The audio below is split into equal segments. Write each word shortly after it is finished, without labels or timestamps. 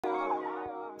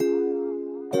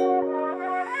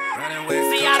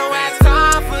See, I don't have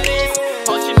time for this.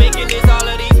 Oh, she making this all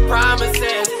of these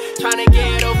promises, trying to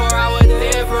get over our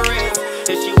difference.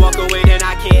 If she walk away, then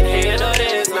I can't handle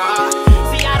this, nah.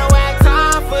 See, I don't have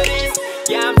time for this.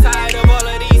 Yeah, I'm tired of all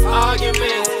of these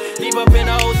arguments. Deep up in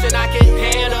the ocean, I can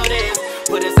handle this.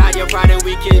 Put aside your pride and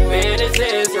we can manage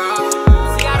this,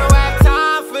 nah. See, I don't have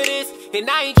time for this, and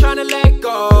I ain't tryna let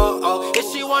go. Oh, if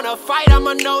she wanna fight,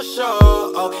 I'ma no-show.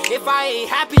 Oh, if I ain't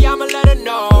happy, I'ma let her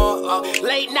know. Oh,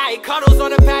 late night cuddles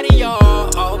on the patio.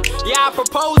 Oh, yeah, I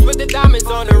propose with the diamonds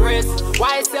on the wrist.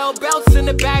 YSL belts in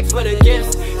the bags for the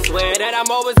gifts. Swear that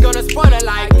I'm always gonna spoil her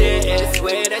like this.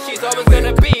 Swear that she's always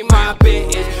gonna be my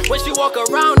bitch. When she walk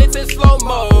around, it's in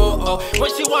slow-mo. Oh, when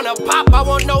she wanna pop, I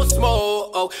want no smoke.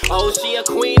 Oh, she a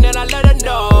queen and I let her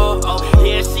know. Oh,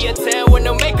 yeah, she a 10 with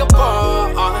no makeup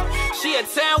on. She a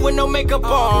 10 with no makeup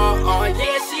on.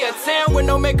 Yeah, she a 10 with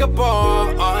no makeup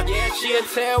on. Yeah, she a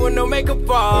 10 with no makeup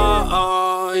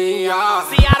on. Yeah.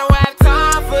 See, I don't have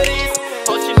time for this.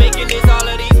 Oh, she making this all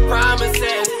of these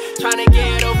promises, trying to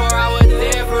get over our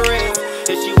difference.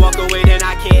 If she walk away, then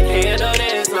I can't handle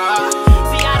this, nah.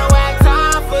 See, I don't have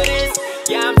time for this.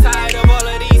 Yeah, I'm tired of all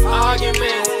of these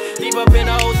arguments. Deep up in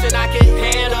the ocean, I can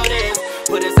handle this.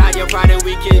 Put aside your pride and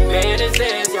we can manage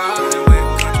this, yeah.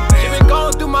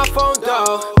 Going through my phone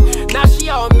though, now she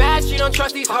all mad, she don't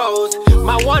trust these hoes.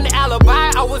 My one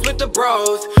alibi, I was with the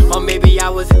bros, or maybe I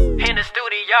was in the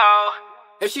studio.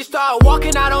 If she start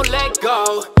walking, I don't let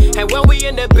go. And when we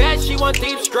in the bed, she want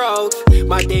deep strokes.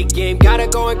 My dick game got her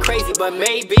going crazy, but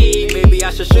maybe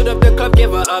I should shoot up the club,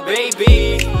 give her a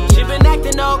baby. She been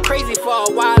acting all crazy for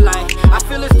a while, like I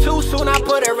feel it's too soon, I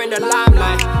put her in the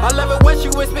limelight. I love it when she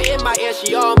whisper in my ear,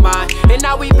 she all mine. And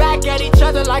now we back at each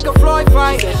other like a Floyd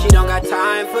fight. Said she don't got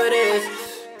time for this.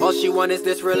 All she want is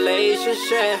this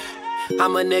relationship.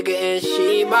 I'm a nigga and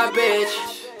she my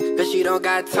bitch. Cause she don't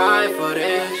got time for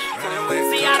this.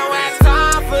 See, I don't have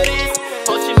time for this.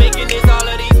 Oh, she making this all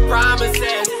of these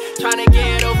promises, trying to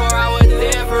get over